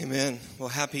Amen. Well,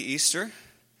 happy Easter.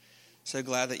 So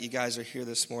glad that you guys are here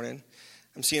this morning.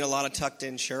 I'm seeing a lot of tucked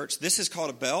in shirts. This is called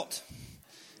a belt.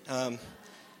 I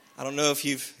don't know if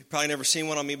you've probably never seen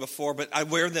one on me before, but I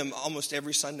wear them almost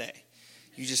every Sunday.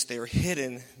 They're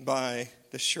hidden by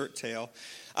the shirt tail.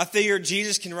 I figured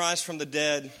Jesus can rise from the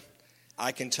dead.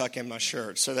 I can tuck in my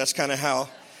shirt. So that's kind of how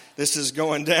this is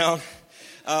going down.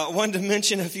 Wanted to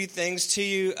mention a few things to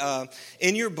you.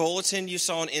 In your bulletin, you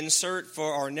saw an insert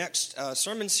for our next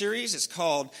sermon series. It's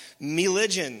called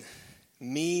Me-ligion.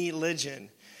 Me-ligion.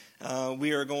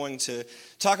 We are going to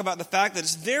talk about the fact that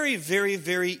it's very, very,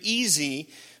 very easy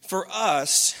for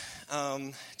us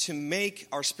to make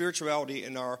our spirituality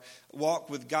and our walk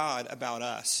with God about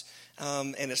us.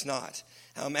 And it's not.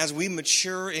 As we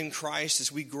mature in Christ,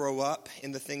 as we grow up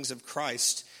in the things of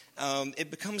Christ,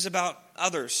 it becomes about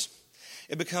others.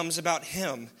 It becomes about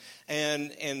Him,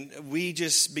 and we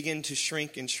just begin to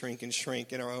shrink and shrink and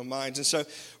shrink in our own minds. And so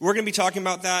we're going to be talking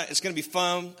about that. It's going to be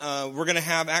fun. We're going to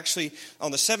have, actually,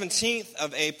 on the 17th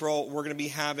of April, we're going to be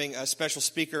having a special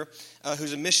speaker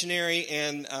who's a missionary,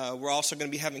 and we're also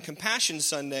going to be having Compassion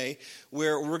Sunday,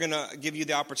 where we're going to give you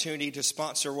the opportunity to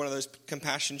sponsor one of those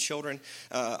Compassion children.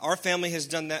 Our family has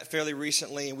done that fairly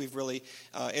recently, and we've really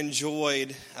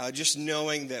enjoyed just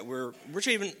knowing that we're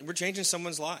changing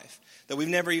someone's life that we've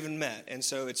never even met. And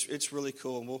so it's really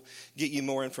cool, and we'll get you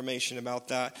more information about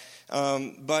that.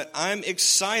 But I'm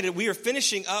excited. We are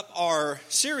finishing up our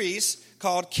series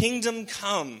called Kingdom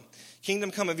Come.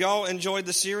 Kingdom Come. Have y'all enjoyed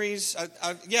the series?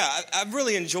 I've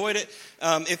really enjoyed it.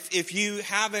 If you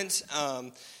haven't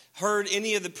heard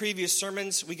any of the previous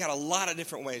sermons, we got a lot of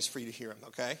different ways for you to hear them,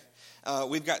 okay?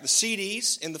 We've got the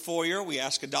CDs in the foyer. We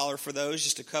ask $1 for those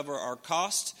just to cover our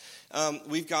cost.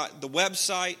 We've got the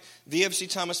website,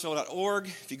 vfcthomasville.org.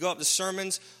 If you go up to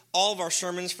sermons, all of our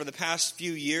sermons for the past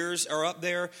few years are up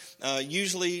there.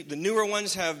 Usually the newer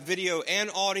ones have video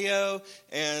and audio,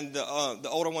 and the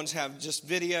older ones have just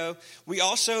video. We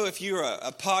also, if you're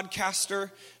a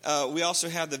podcaster, we also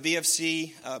have the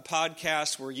VFC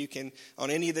podcast, where you can, on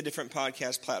any of the different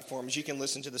podcast platforms, you can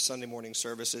listen to the Sunday morning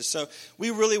services. So we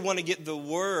really want to get the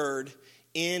word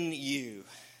in you,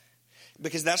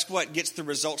 because that's what gets the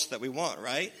results that we want,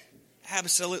 right?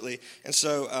 Absolutely. And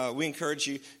so we encourage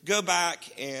you, go back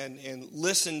and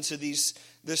listen to this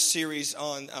series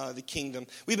on the kingdom.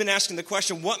 We've been asking the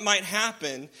question, what might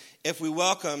happen if we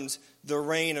welcomed the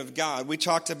reign of God? We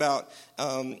talked about,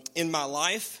 in my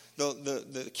life,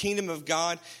 the kingdom of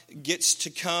God gets to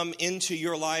come into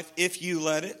your life if you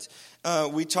let it.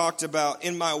 We talked about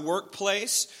in my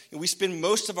workplace. We spend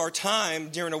most of our time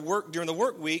during the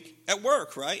work week at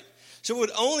work, right? So it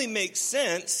would only make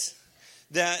sense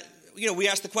that, we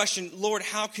ask the question, Lord,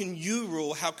 how can you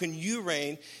rule? How can you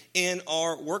reign in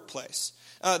our workplace?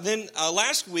 Then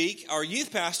last week, our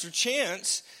youth pastor,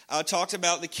 Chance, talked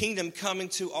about the kingdom coming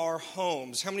to our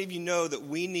homes. How many of you know that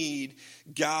we need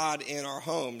God in our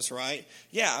homes, right?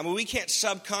 Yeah, we can't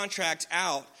subcontract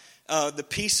out the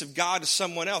peace of God to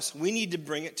someone else. We need to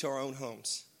bring it to our own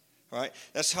homes. Right,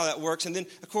 that's how that works. And then,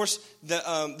 of course,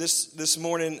 this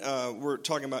morning we're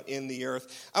talking about in the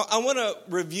earth. I want to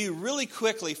review really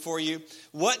quickly for you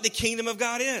what the kingdom of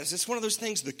God is. It's one of those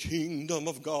things, the kingdom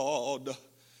of God.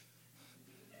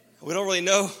 We don't really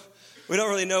know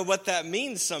what that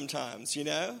means sometimes,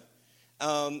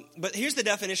 But here's the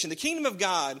definition: the kingdom of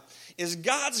God is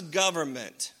God's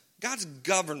government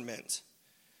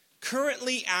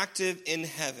currently active in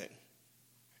heaven,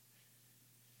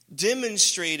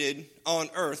 demonstrated on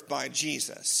earth by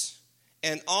Jesus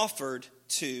and offered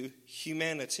to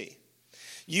humanity.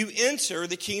 You enter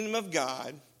the kingdom of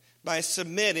God by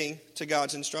submitting to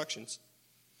God's instructions.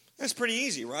 That's pretty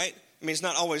easy, right? It's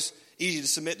not always easy to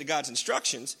submit to God's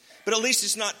instructions, but at least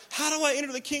it's not, how do I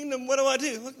enter the kingdom? What do I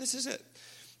do? Look, this is it.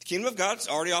 The kingdom of God's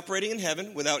already operating in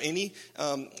heaven without any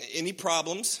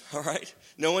problems, all right?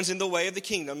 No one's in the way of the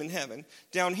kingdom in heaven.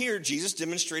 Down here, Jesus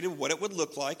demonstrated what it would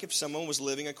look like if someone was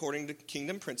living according to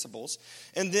kingdom principles.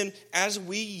 And then as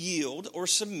we yield or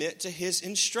submit to His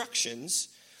instructions,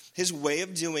 His way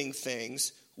of doing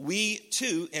things, we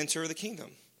too enter the kingdom.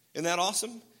 Isn't that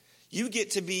awesome? You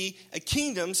get to be a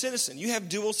kingdom citizen. You have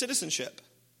dual citizenship,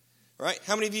 right?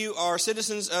 How many of you are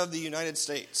citizens of the United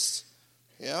States?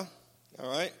 Yeah? All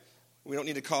right? We don't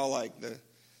need to call like the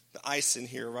ICE in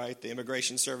here, right? The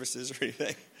immigration services or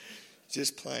anything.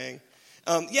 Just playing.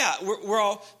 We're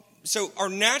all, so our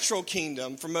natural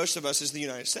kingdom for most of us is the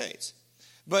United States.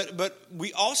 But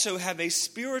we also have a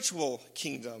spiritual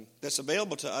kingdom that's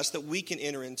available to us that we can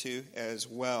enter into as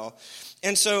well.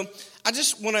 And so I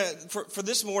just want to, for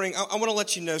this morning, I want to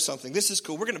let you know something. This is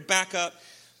cool. We're going to back up,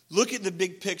 look at the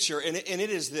big picture, and it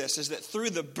is this, is that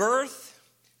through the birth,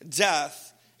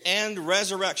 death, and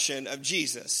resurrection of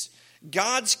Jesus,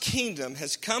 God's kingdom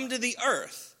has come to the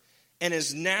earth and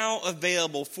is now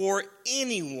available for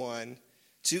anyone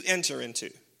to enter into.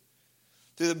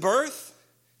 Through the birth,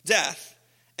 death,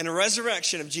 and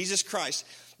resurrection of Jesus Christ,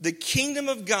 the kingdom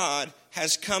of God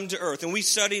has come to earth. And we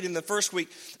studied in the first week,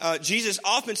 Jesus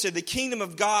often said the kingdom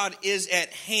of God is at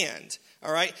hand.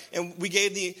 All right? And we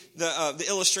gave the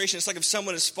illustration. It's like if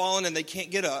someone has fallen and they can't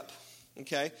get up,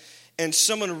 okay? And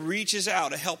someone reaches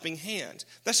out a helping hand.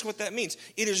 That's what that means.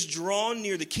 It is drawn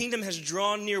near. The kingdom has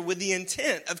drawn near with the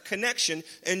intent of connection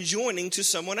and joining to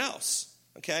someone else,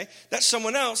 okay? That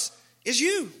someone else is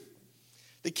you.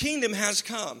 The kingdom has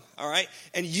come, all right?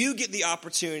 And you get the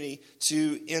opportunity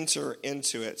to enter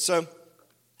into it. So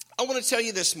I want to tell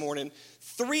you this morning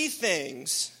 3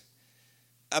 things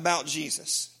about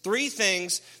Jesus. 3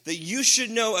 things that you should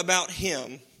know about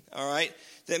him, all right,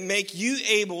 that make you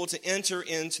able to enter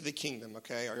into the kingdom,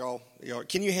 okay? Are y'all,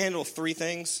 can you handle 3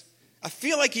 things? I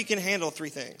feel like you can handle 3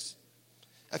 things.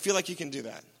 I feel like you can do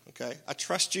that, okay? I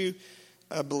trust you.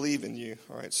 I believe in you.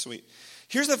 All right, sweet.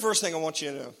 Here's the first thing I want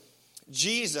you to know.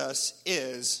 Jesus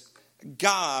is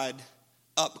God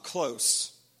up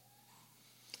close.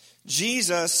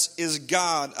 Jesus is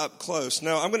God up close.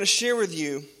 Now, I'm going to share with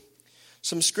you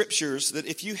some scriptures that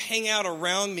if you hang out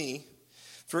around me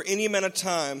for any amount of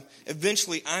time,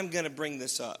 eventually I'm going to bring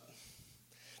this up.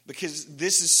 Because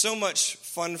this is so much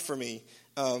fun for me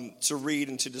to read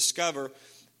and to discover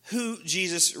who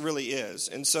Jesus really is.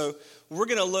 And so we're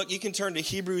going to look, you can turn to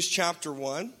Hebrews chapter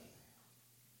 1.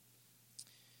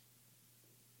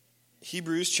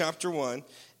 Hebrews chapter 1,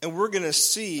 and we're going to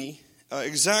see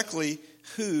exactly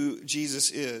who Jesus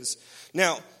is.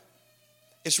 Now,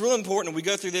 it's real important. We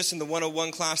go through this in the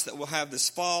 101 class that we'll have this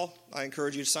fall. I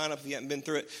encourage you to sign up if you haven't been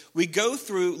through it. We go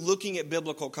through looking at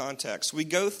biblical context. We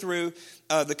go through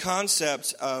the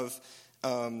concept of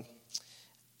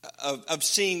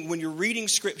seeing when you're reading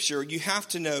Scripture, you have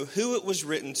to know who it was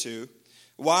written to,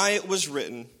 why it was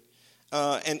written,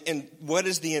 and what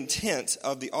is the intent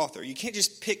of the author. You can't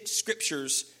just pick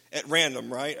scriptures at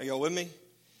random, right? Are y'all with me?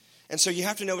 And so you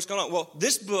have to know what's going on. Well,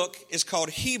 this book is called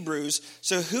Hebrews.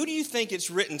 So who do you think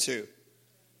it's written to?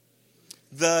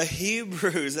 The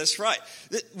Hebrews, that's right,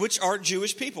 which are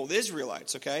Jewish people, the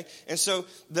Israelites, okay? And so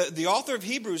the author of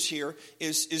Hebrews here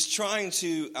is trying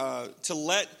to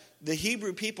let the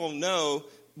Hebrew people know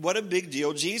what a big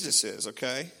deal Jesus is,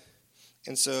 okay?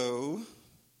 And so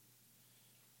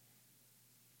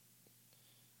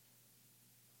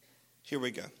here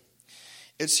we go.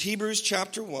 It's Hebrews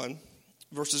chapter 1,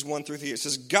 verses 1 through 3. It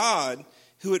says, God,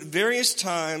 who at various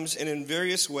times and in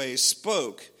various ways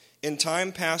spoke in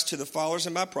time past to the fathers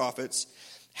and by prophets,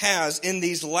 has in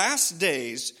these last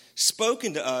days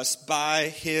spoken to us by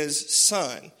his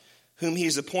Son, whom he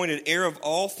has appointed heir of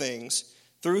all things,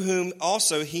 through whom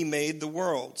also he made the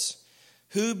worlds,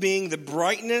 who being the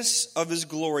brightness of his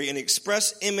glory and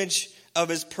express image of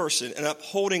his person, and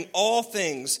upholding all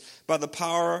things by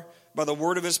the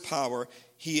word of his power,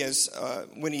 he has,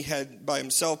 when he had by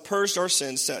himself purged our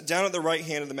sins, sat down at the right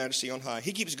hand of the majesty on high.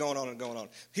 He keeps going on and going on.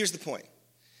 Here's the point.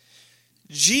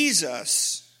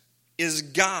 Jesus is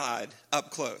God up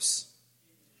close.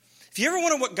 If you ever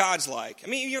wonder what God's like, I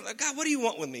mean, you're like, God, what do you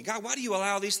want with me? God, why do you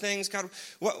allow these things? God,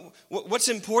 what's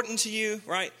important to you,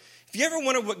 right? If you ever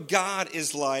wonder what God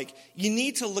is like, you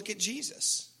need to look at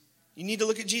Jesus. You need to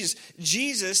look at Jesus.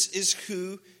 Jesus is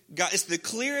who God is, the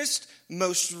clearest,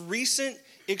 most recent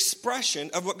expression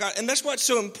of what God, and that's why it's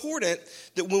so important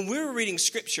that when we're reading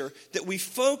Scripture, that we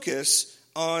focus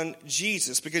on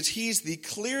Jesus, because he's the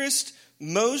clearest,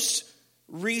 most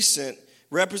recent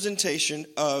representation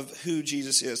of who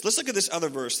Jesus is. Let's look at this other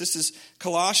verse. This is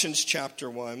Colossians chapter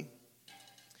 1.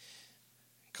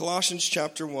 Colossians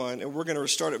chapter 1, and we're going to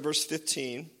start at verse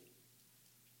 15.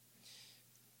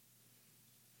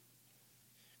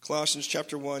 Colossians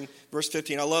chapter 1, verse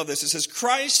 15. I love this. It says,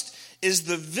 Christ is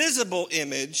the visible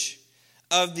image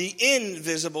of the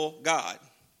invisible God.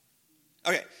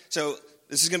 Okay, so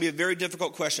this is going to be a very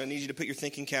difficult question. I need you to put your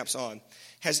thinking caps on.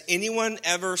 Has anyone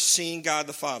ever seen God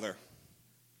the Father?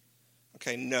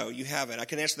 Okay, no, you haven't. I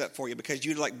can answer that for you because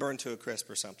you'd like burn to a crisp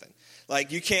or something.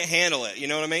 Like, you can't handle it, you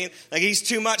know what I mean? Like, he's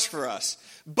too much for us.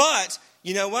 But,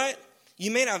 you know what?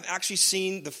 You may not have actually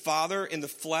seen the Father in the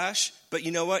flesh, but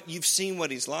you know what? You've seen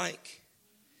what he's like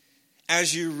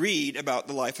as you read about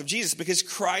the life of Jesus, because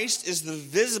Christ is the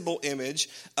visible image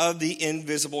of the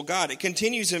invisible God. It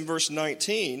continues in verse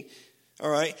 19, all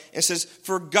right? It says,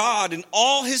 for God in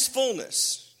all his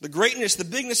fullness, the greatness, the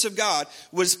bigness of God,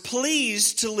 was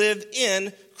pleased to live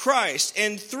in Christ.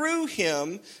 And through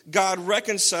him, God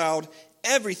reconciled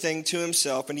everything to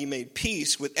himself, and he made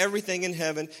peace with everything in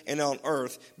heaven and on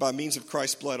earth by means of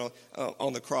Christ's blood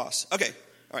on the cross. Okay,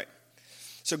 all right.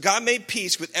 So God made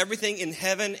peace with everything in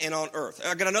heaven and on earth.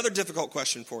 I got another difficult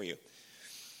question for you.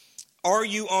 Are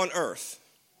you on earth?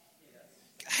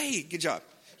 Hey, good job.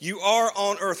 You are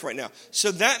on earth right now.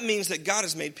 So that means that God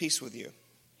has made peace with you.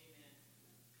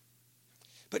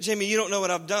 But Jamie, you don't know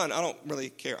what I've done. I don't really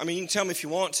care. I mean, you can tell me if you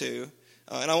want to,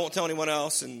 and I won't tell anyone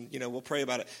else, and we'll pray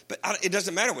about it. But it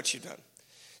doesn't matter what you've done.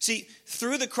 See,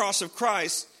 through the cross of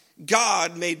Christ,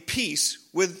 God made peace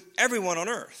with everyone on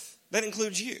earth. That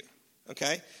includes you,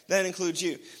 okay? That includes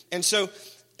you. And so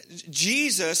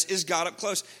Jesus is God up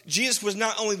close. Jesus was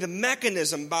not only the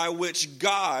mechanism by which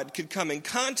God could come in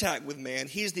contact with man,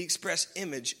 he is the express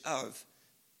image of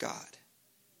God.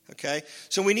 Okay?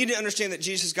 So we need to understand that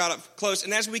Jesus got up close.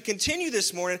 And as we continue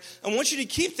this morning, I want you to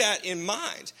keep that in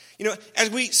mind. As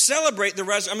we celebrate the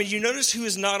resurrection, you notice who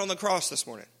is not on the cross this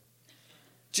morning?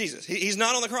 Jesus. He's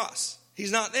not on the cross.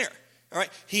 He's not there. All right?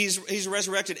 He's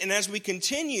resurrected. And as we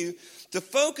continue to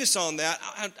focus on that,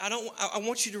 I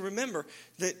want you to remember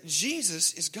that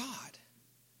Jesus is God.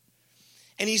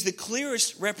 And he's the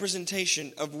clearest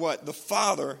representation of what the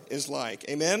Father is like.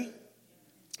 Amen?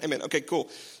 Amen. Okay, cool.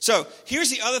 So here's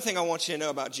the other thing I want you to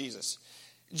know about Jesus.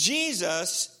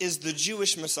 Jesus is the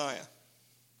Jewish Messiah.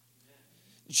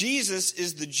 Jesus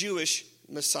is the Jewish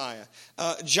Messiah.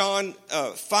 John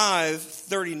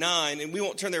 5:39, and we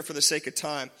won't turn there for the sake of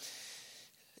time.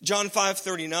 John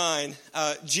 5:39,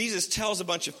 Jesus tells a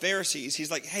bunch of Pharisees, he's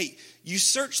like, hey, you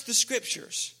search the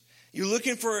scriptures. You're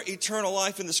looking for eternal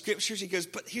life in the scriptures. He goes,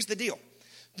 but here's the deal.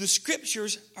 The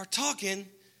scriptures are talking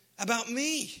about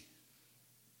me.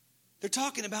 They're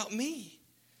talking about me.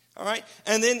 All right?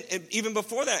 And then even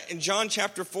before that, in John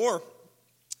chapter 4,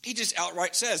 he just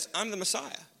outright says, I'm the Messiah.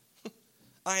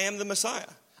 I am the Messiah.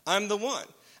 I'm the one.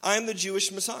 I am the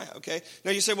Jewish Messiah, okay?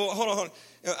 Now you say, well, hold on.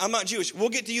 I'm not Jewish. We'll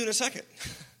get to you in a second.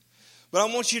 But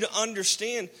I want you to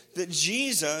understand that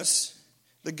Jesus,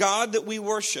 the God that we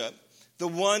worship, the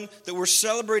one that we're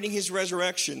celebrating his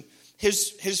resurrection,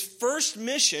 his first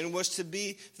mission was to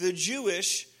be the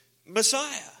Jewish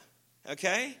Messiah,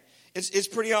 okay? It's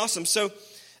pretty awesome. So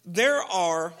there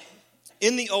are,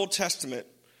 in the Old Testament,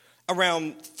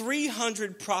 around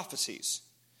 300 prophecies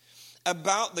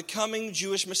about the coming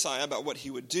Jewish Messiah, about what he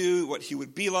would do, what he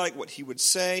would be like, what he would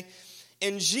say.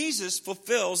 And Jesus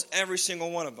fulfills every single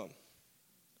one of them.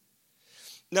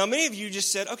 Now, many of you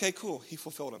just said, okay, cool, he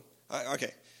fulfilled them.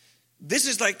 Okay. This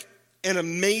is like an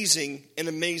amazing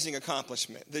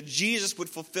accomplishment, that Jesus would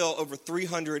fulfill over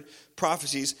 300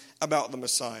 prophecies about the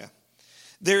Messiah.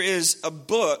 There is a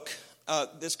book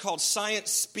that's called Science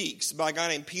Speaks by a guy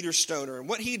named Peter Stoner. And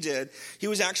what he did, he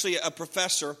was actually a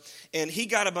professor, and he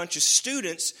got a bunch of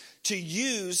students to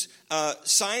use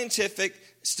scientific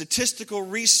statistical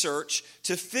research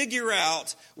to figure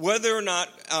out whether or not,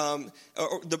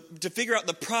 to figure out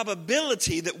the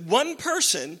probability that one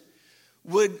person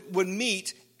would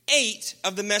meet 8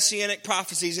 of the messianic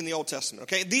prophecies in the Old Testament,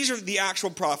 okay? These are the actual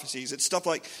prophecies. It's stuff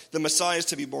like the Messiah is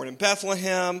to be born in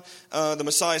Bethlehem, the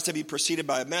Messiah is to be preceded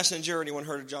by a messenger. Anyone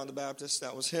heard of John the Baptist?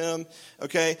 That was him,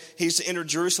 okay? He's to enter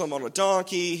Jerusalem on a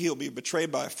donkey. He'll be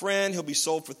betrayed by a friend. He'll be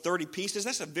sold for 30 pieces.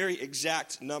 That's a very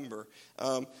exact number.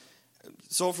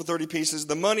 Sold for 30 pieces.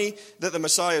 The money that the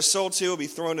Messiah is sold to will be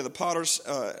thrown to the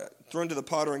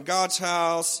potter in God's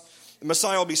house. The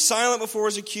Messiah will be silent before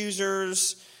his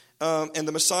accusers. And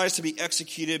the Messiah is to be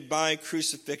executed by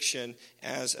crucifixion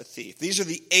as a thief. These are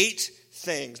the 8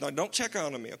 things. Now, don't check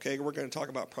out on me, okay? We're going to talk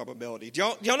about probability. Do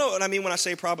y'all know what I mean when I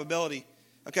say probability?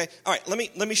 Okay? All right,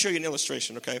 let me show you an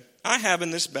illustration, okay? I have in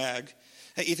this bag.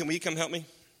 Hey, Ethan, will you come help me?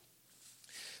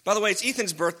 By the way, it's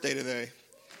Ethan's birthday today.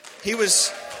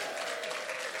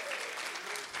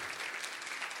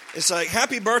 It's like,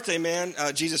 happy birthday, man.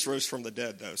 Jesus rose from the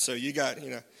dead, though, so you got,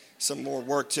 some more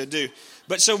work to do.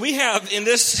 But so we have in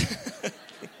this,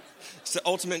 it's the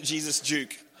ultimate Jesus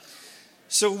juke.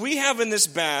 So we have in this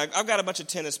bag, I've got a bunch of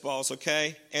tennis balls,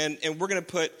 okay? And we're going to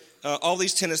put all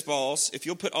these tennis balls, if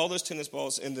you'll put all those tennis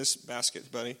balls in this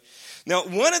basket, buddy. Now,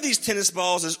 one of these tennis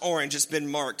balls is orange. It's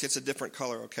been marked. It's a different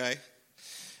color, okay?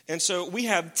 And so we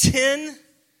have 10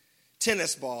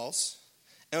 tennis balls,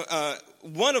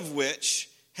 one of which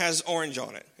has orange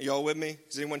on it. Are y'all with me?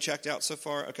 Has anyone checked out so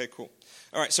far? Okay, cool.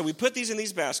 All right, so we put these in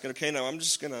these baskets. Okay, now I'm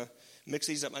just going to mix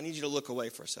these up. I need you to look away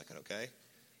for a second, okay?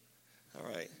 All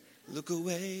right. Look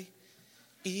away.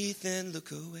 Ethan,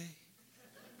 look away.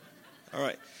 All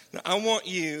right. Now, I want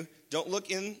you, don't look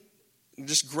in,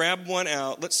 just grab one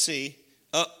out. Let's see.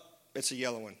 Oh, it's a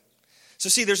yellow one. So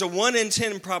see, there's a 1 in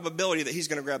 10 probability that he's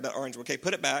going to grab that orange one. Okay,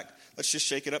 put it back. Let's just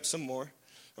shake it up some more.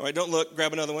 All right, don't look.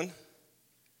 Grab another one.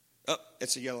 Oh,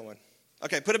 it's a yellow one.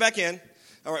 Okay, put it back in.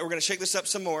 All right, we're going to shake this up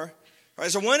some more. All right,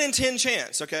 it's a 1 in 10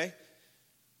 chance, okay?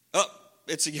 Oh,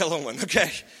 it's a yellow one.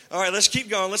 Okay. All right, let's keep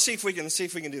going. Let's see if we can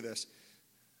do this.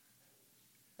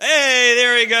 Hey,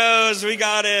 there he goes. We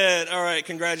got it. All right,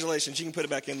 congratulations. You can put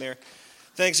it back in there.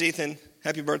 Thanks, Ethan.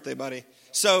 Happy birthday, buddy.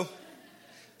 So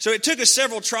it took us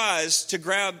several tries to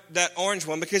grab that orange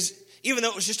one because even though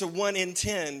it was just a 1 in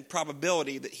 10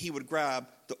 probability that he would grab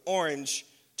the orange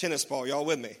tennis ball. Y'all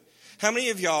with me? How many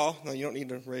of y'all, no, you don't need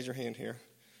to raise your hand here,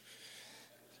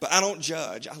 but I don't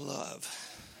judge, I love.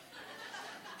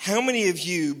 How many of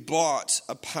you bought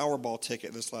a Powerball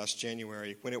ticket this last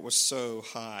January when it was so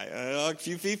high? A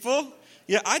few people?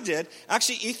 Yeah, I did.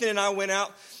 Actually, Ethan and I went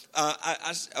out.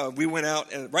 We went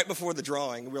out and right before the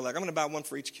drawing. We were like, I'm going to buy one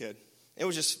for each kid. It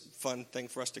was just a fun thing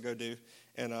for us to go do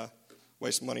and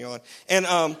waste money on.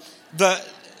 And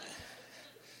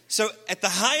so at the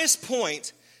highest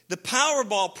point, the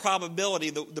Powerball probability,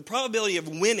 the probability of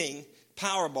winning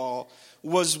Powerball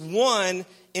was 1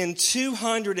 in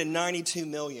 292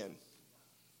 million.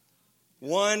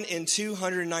 1 in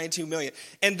 292 million.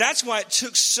 And that's why it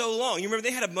took so long. You remember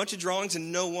they had a bunch of drawings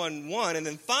and no one won. And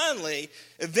then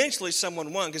eventually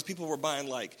someone won because people were buying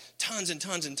like tons and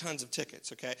tons and tons of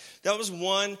tickets, okay? That was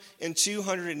 1 in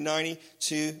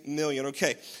 292 million.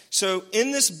 Okay, so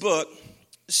in this book,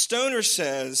 Stoner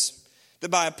says that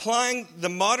by applying the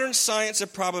modern science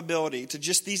of probability to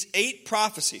just these 8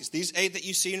 prophecies, these 8 that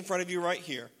you see in front of you right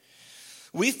here,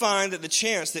 we find that the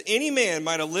chance that any man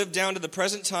might have lived down to the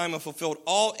present time and fulfilled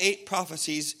all 8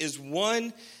 prophecies is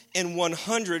 1 in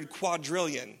 100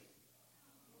 quadrillion.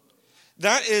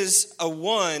 That is a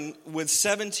 1 with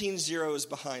 17 zeros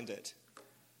behind it.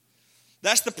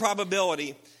 That's the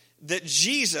probability that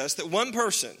Jesus, that one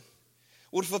person,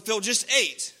 would fulfill just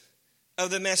 8 of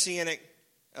the messianic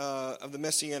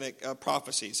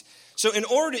prophecies. So in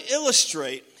order to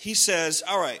illustrate, he says,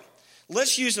 all right,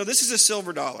 let's use, now this is a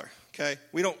silver dollar, okay?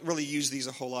 We don't really use these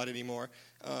a whole lot anymore.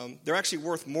 They're actually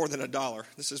worth more than $1.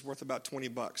 This is worth about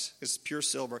 $20. It's pure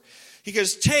silver. He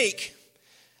goes, take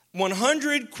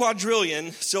 100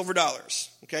 quadrillion silver dollars,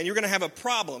 okay? And you're going to have a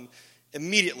problem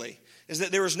immediately, is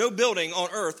that there is no building on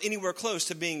earth anywhere close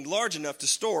to being large enough to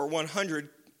store 100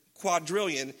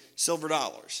 quadrillion silver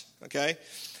dollars, okay?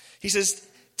 He says,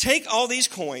 take all these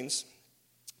coins,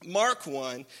 mark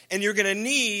one, and you're going to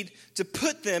need to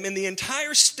put them in the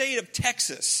entire state of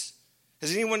Texas.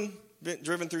 Has anyone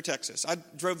driven through Texas? I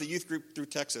drove the youth group through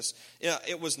Texas. Yeah,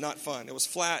 it was not fun. It was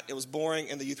flat, it was boring,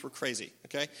 and the youth were crazy,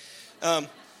 okay?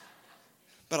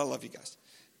 But I love you guys.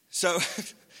 So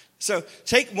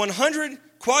take 100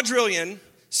 quadrillion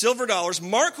silver dollars,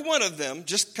 mark one of them,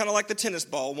 just kind of like the tennis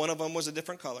ball. One of them was a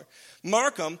different color.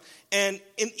 Mark them, and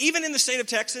even in the state of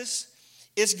Texas,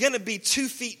 it's going to be 2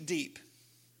 feet deep.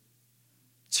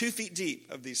 2 feet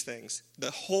deep of these things.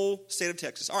 The whole state of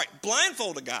Texas. All right,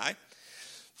 blindfold a guy,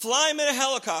 fly him in a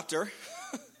helicopter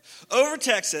over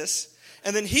Texas,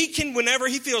 and then he can, whenever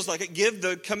he feels like it, give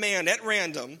the command at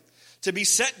random to be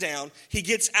set down. He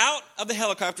gets out of the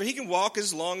helicopter. He can walk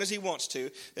as long as he wants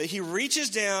to. He reaches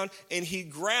down and he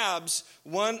grabs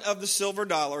one of the silver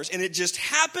dollars, and it just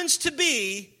happens to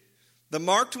be the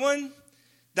marked one.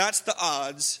 That's the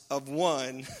odds of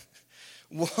 1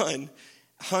 in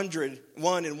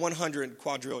 100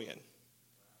 quadrillion.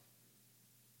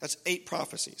 That's 8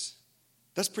 prophecies.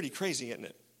 That's pretty crazy, isn't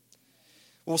it?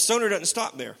 Well, Stoner doesn't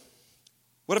stop there.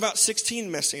 What about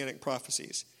 16 messianic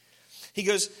prophecies? He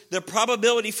goes, the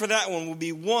probability for that one will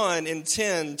be 1 in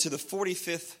 10 to the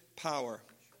 45th power.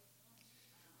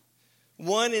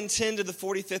 1 in 10 to the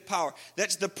 45th power.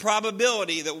 That's the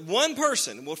probability that one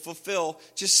person will fulfill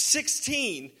just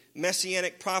 16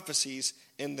 messianic prophecies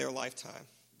in their lifetime.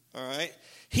 All right?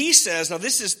 He says, now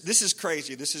this is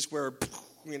crazy. This is where,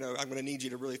 I'm going to need you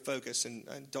to really focus and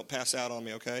don't pass out on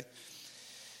me, okay?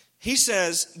 He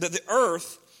says that the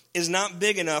earth is not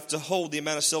big enough to hold the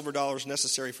amount of silver dollars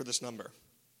necessary for this number.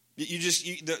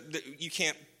 You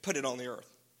can't put it on the earth,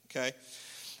 okay?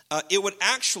 It would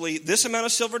actually, this amount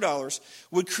of silver dollars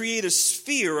would create a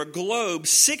sphere, a globe,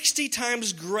 60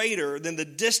 times greater than the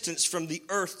distance from the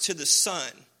earth to the sun.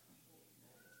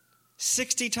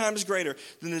 60 times greater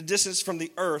than the distance from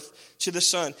the earth to the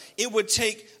sun. It would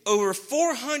take over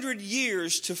 400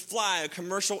 years to fly a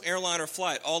commercial airliner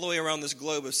flight all the way around this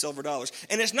globe of silver dollars.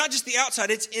 And it's not just the outside,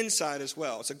 it's inside as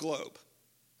well. It's a globe,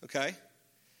 okay?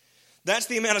 That's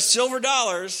the amount of silver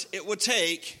dollars it would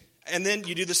take. And then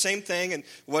you do the same thing, and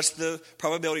what's the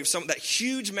probability of that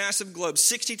huge, massive globe,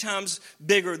 60 times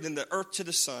bigger than the earth to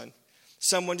the sun?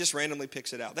 Someone just randomly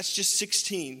picks it out. That's just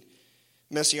 16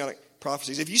 messianic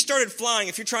prophecies. If you started flying,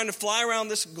 if you're trying to fly around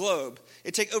this globe,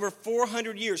 it'd take over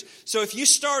 400 years. So if you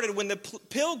started when the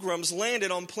Pilgrims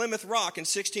landed on Plymouth Rock in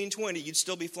 1620, you'd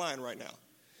still be flying right now.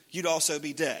 You'd also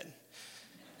be dead.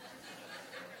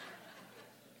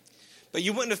 But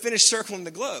you wouldn't have finished circling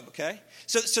the globe, okay?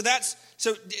 So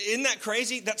isn't that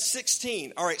crazy? That's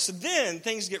 16. All right, so then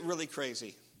things get really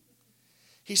crazy.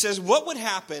 He says, what would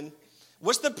happen?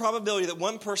 What's the probability that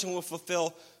one person will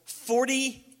fulfill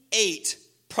 48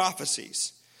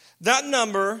 prophecies? That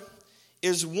number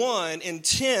is 1 in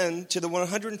 10 to the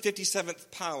 157th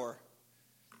power.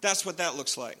 That's what that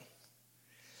looks like.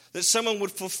 That someone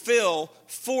would fulfill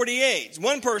 48.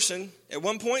 One person at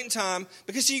one point in time,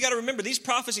 because you got to remember, these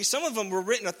prophecies, some of them were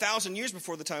written 1,000 years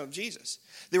before the time of Jesus.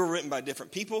 They were written by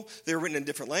different people. They were written in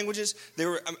different languages. They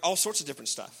were all sorts of different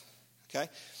stuff. Okay?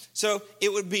 So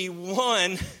it would be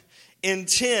 1 in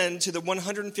 10 to the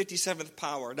 157th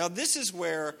power. Now, this is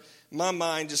where my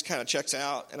mind just kind of checks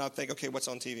out, and I think, okay, what's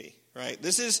on TV, right?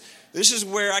 This is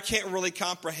where I can't really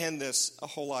comprehend this a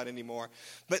whole lot anymore.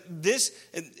 But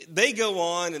they go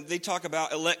on, and they talk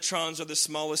about electrons are the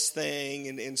smallest thing,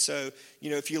 and so,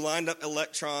 if you lined up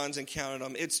electrons and counted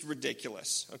them, it's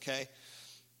ridiculous, okay?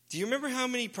 Do you remember how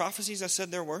many prophecies I said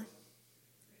there were?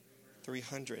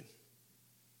 300.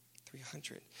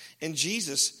 300. And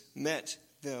Jesus met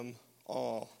them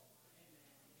all.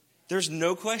 There's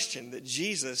no question that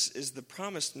Jesus is the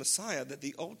promised Messiah that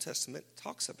the Old Testament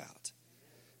talks about.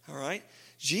 All right?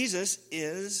 Jesus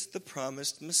is the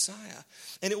promised Messiah.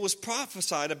 And it was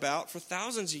prophesied about for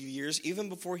thousands of years, even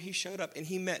before he showed up. And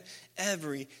he met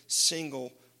every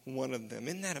single one of them.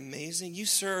 Isn't that amazing? You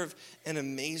serve an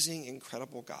amazing,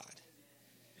 incredible God.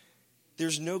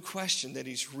 There's no question that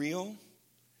he's real.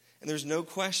 And there's no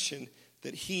question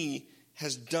that he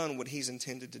has done what he's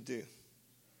intended to do.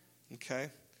 Okay?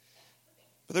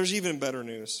 But there's even better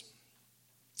news.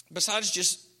 Besides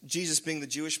just Jesus being the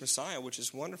Jewish Messiah, which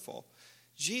is wonderful,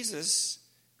 Jesus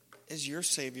is your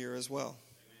Savior as well.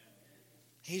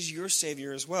 He's your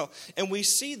Savior as well. And we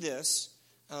see this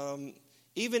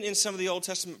even in some of the Old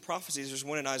Testament prophecies. There's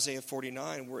one in Isaiah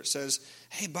 49 where it says,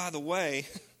 hey, by the way,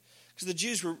 because the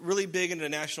Jews were really big into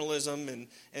nationalism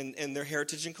and their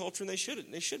heritage and culture, and they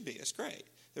should be. It's great.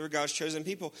 They were God's chosen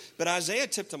people. But Isaiah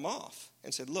tipped them off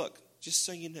and said, look, just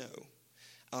so you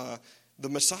know, the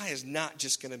Messiah is not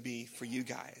just going to be for you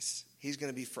guys. He's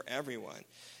going to be for everyone.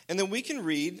 And then we can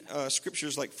read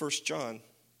scriptures like 1 John.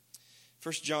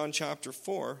 1 John chapter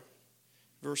 4,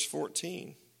 verse 14.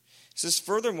 It says,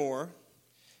 furthermore,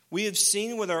 we have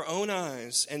seen with our own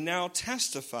eyes and now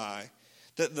testify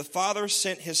that the Father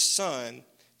sent his Son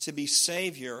to be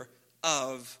Savior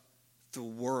of the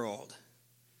world.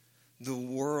 The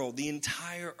world, the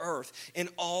entire earth, and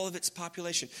all of its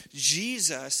population.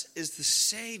 Jesus is the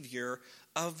Savior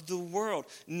of the world.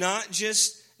 Not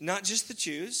just the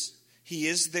Jews. He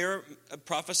is their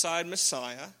prophesied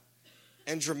Messiah.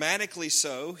 And dramatically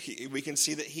so, we can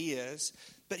see that he is.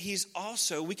 But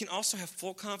we can also have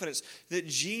full confidence that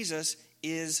Jesus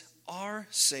is our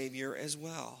Savior as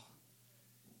well.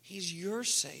 He's your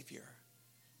Savior.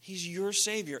 He's your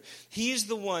Savior. He is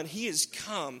the one, he has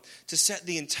come to set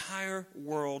the entire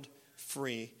world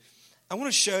free. I want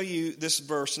to show you this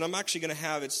verse, and I'm actually going to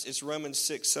have, it's Romans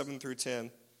 6, 7 through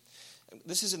 10.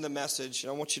 This is in the Message,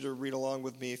 and I want you to read along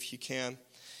with me if you can.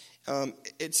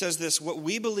 It says this, what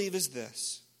we believe is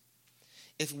this: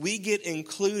 if we get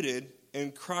included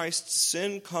in Christ's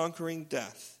sin-conquering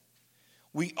death,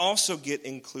 we also get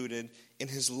included in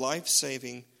his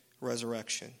life-saving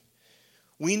resurrection.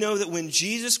 We know that when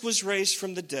Jesus was raised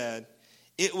from the dead,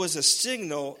 it was a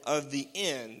signal of the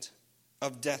end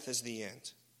of death as the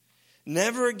end.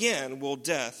 Never again will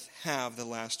death have the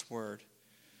last word.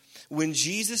 When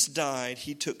Jesus died,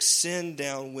 he took sin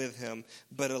down with him,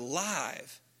 but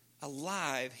alive,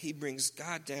 he brings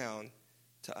God down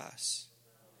to us.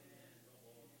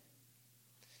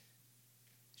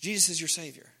 Jesus is your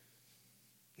Savior.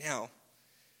 Now,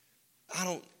 I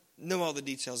don't know all the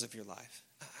details of your life.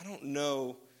 I don't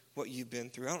know what you've been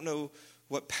through. I don't know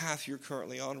what path you're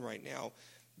currently on right now.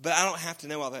 But I don't have to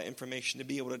know all that information to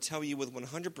be able to tell you with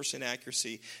 100%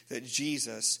 accuracy that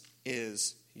Jesus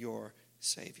is your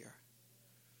Savior.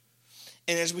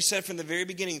 And as we said from the very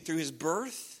beginning, through his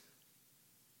birth,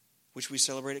 which we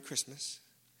celebrate at Christmas,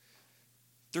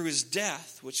 through his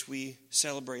death, which we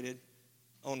celebrated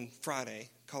on Friday,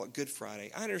 call it Good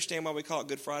Friday. I understand why we call it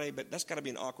Good Friday, but that's got to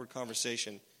be an awkward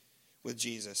conversation with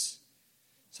Jesus.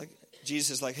 It's like, Jesus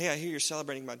is like, hey, I hear you're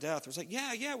celebrating my death. It's like,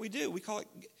 yeah, we do. We call it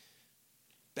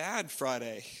Bad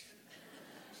Friday.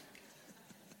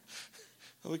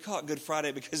 We call it Good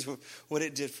Friday because of what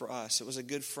it did for us. It was a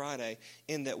Good Friday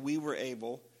in that we were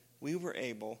able we were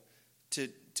able to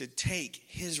take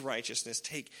his righteousness,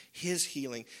 take his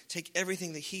healing, take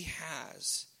everything that he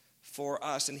has for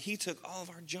us. And he took all of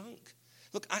our junk.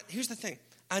 Look, here's the thing.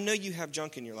 I know you have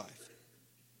junk in your life.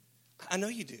 I know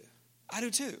you do. I do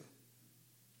too.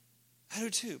 I do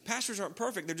too. Pastors aren't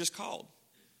perfect. They're just called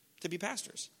to be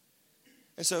pastors.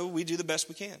 And so we do the best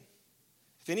we can.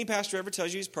 If any pastor ever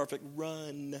tells you he's perfect,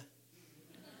 run.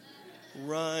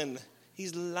 Run.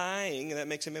 He's lying, and that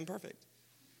makes him imperfect.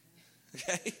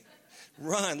 Okay?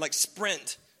 Run, like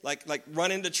sprint. Like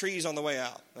run into trees on the way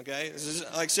out. Okay? This is,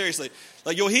 like, seriously.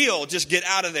 Like, you'll heal. Just get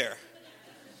out of there.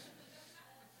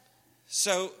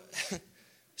 So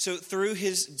through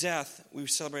his death, we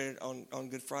celebrated on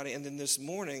Good Friday. And then this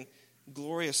morning,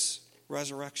 glorious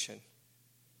resurrection,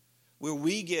 where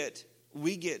we get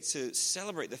to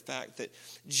celebrate the fact that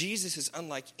Jesus is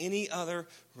unlike any other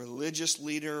religious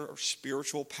leader or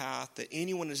spiritual path that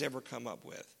anyone has ever come up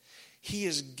with. He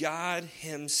is God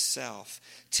himself,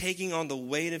 taking on the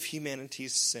weight of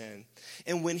humanity's sin.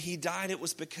 And when he died, it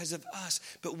was because of us.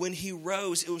 But when he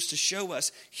rose, it was to show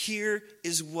us, here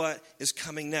is what is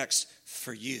coming next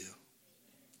for you.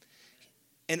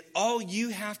 And all you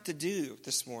have to do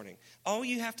this morning, all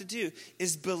you have to do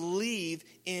is believe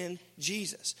in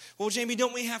Jesus. Well, Jamie,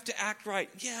 don't we have to act right?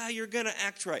 Yeah, you're going to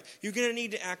act right. You're going to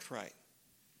need to act right.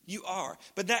 You are.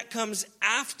 But that comes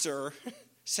after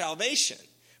salvation.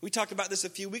 We talked about this a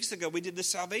few weeks ago. We did the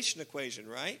salvation equation,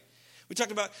 right? We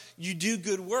talked about you do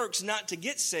good works not to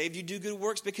get saved. You do good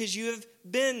works because you have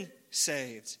been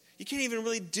saved. You can't even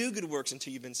really do good works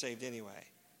until you've been saved anyway.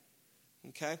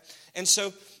 Okay? And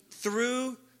so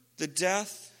through the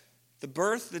death, the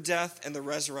birth, the death, and the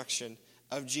resurrection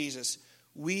of Jesus,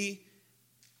 we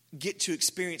get to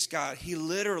experience God. He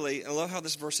literally, I love how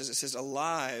this verse says, it says,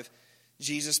 alive,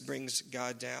 Jesus brings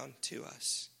God down to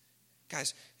us.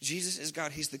 Guys, Jesus is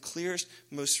God. He's the clearest,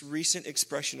 most recent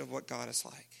expression of what God is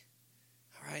like.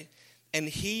 All right? And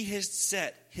he has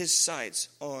set his sights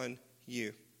on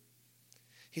you.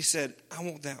 He said, I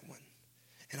want that one.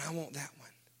 And I want that one.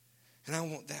 And I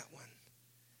want that one.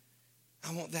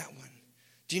 I want that one.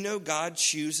 Do you know God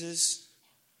chooses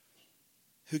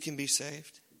who can be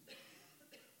saved?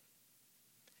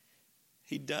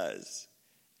 He does.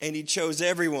 And he chose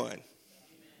everyone.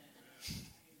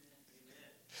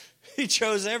 He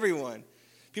chose everyone.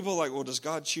 People are like, well, does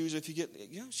God choose if you get...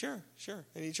 Yeah, sure.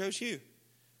 And he chose you.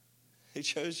 He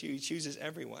chose you. He chooses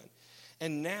everyone.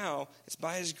 And now, it's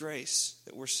by his grace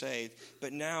that we're saved.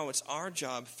 But now it's our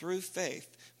job through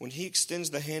faith, when he extends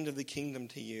the hand of the kingdom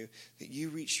to you, that you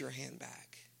reach your hand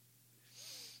back.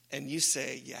 And you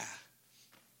say, yeah,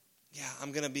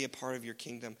 I'm going to be a part of your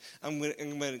kingdom. I'm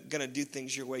going to do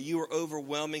things your way. You are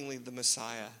overwhelmingly the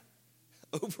Messiah.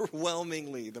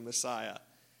 Overwhelmingly the Messiah.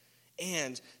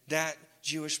 And that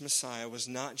Jewish Messiah was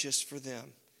not just for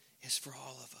them. It's for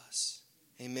all of us.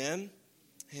 Amen?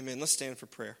 Amen. Let's stand for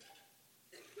prayer.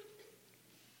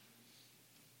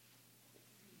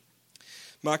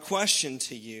 My question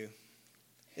to you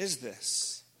is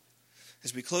this.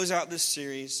 As we close out this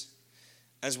series,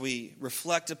 as we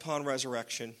reflect upon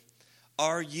resurrection,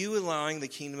 are you allowing the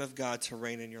kingdom of God to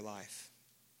reign in your life?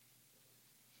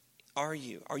 Are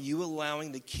you? Are you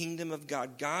allowing the kingdom of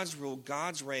God, God's rule,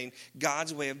 God's reign,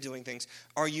 God's way of doing things?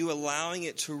 Are you allowing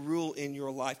it to rule in your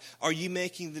life? Are you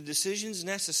making the decisions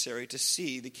necessary to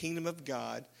see the kingdom of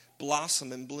God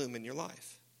blossom and bloom in your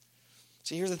life?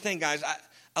 See, here's the thing, guys.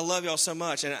 I love y'all so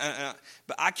much,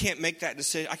 but I can't make that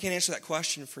decision. I can't answer that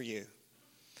question for you.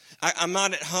 I'm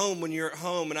not at home when you're at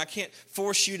home, and I can't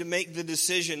force you to make the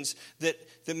decisions that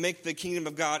make the kingdom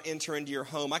of God enter into your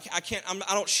home. I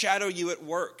don't shadow you at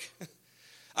work.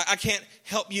 I can't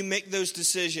help you make those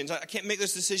decisions. I can't make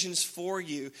those decisions for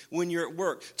you when you're at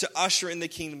work to usher in the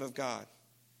kingdom of God.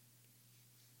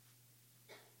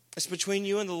 It's between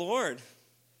you and the Lord.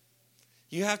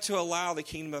 You have to allow the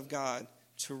kingdom of God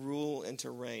to rule and to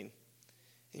reign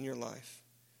in your life.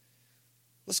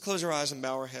 Let's close our eyes and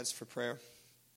bow our heads for prayer.